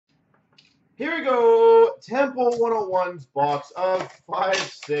Here we go. Temple101's box of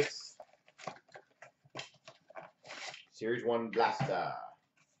 5/6. Series 1 Blaster.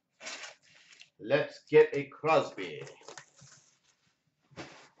 Let's get a Crosby.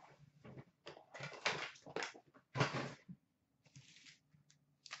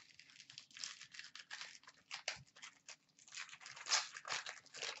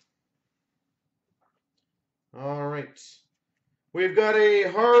 All right. We've got a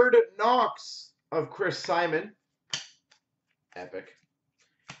Hard Knocks of Chris Simon. Epic.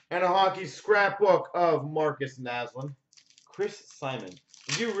 And a hockey scrapbook of Marcus Naslund. Chris Simon.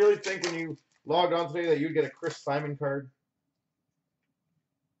 Did you really think when you logged on today that you'd get a Chris Simon card?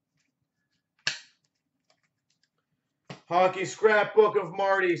 Hockey scrapbook of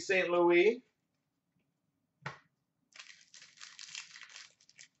Marty St. Louis.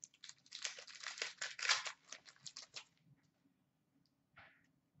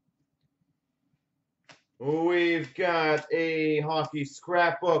 We've got a hockey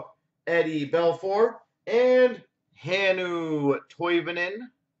scrapbook, Eddie Belfour, and Hannu Toivonen,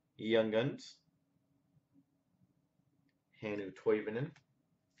 Young Guns. Hannu Toivonen.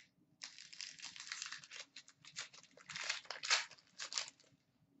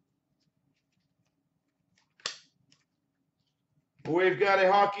 We've got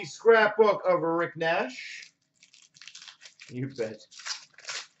a hockey scrapbook of Rick Nash. You bet.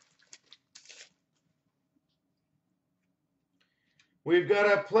 We've got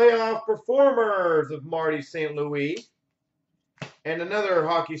a playoff performers of Marty St. Louis. And another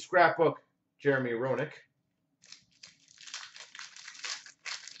hockey scrapbook, Jeremy Roenick.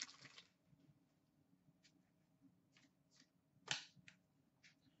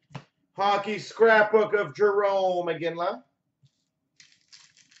 Hockey scrapbook of Jerome McGinley.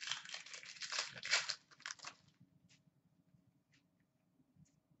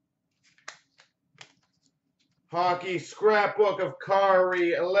 Hockey scrapbook of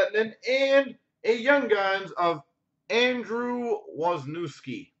Kari Lehtinen, and a Young Guns of Andrew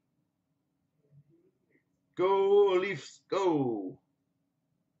Wisniewski. Go Leafs, go!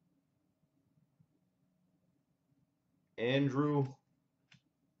 Andrew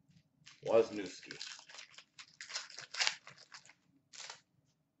Wisniewski.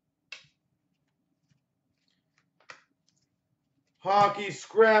 Hockey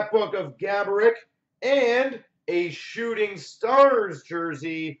scrapbook of Gaborik, and a Shooting Stars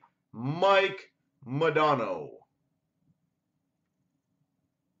jersey, Mike Modano.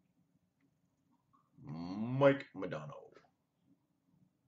 Mike Modano.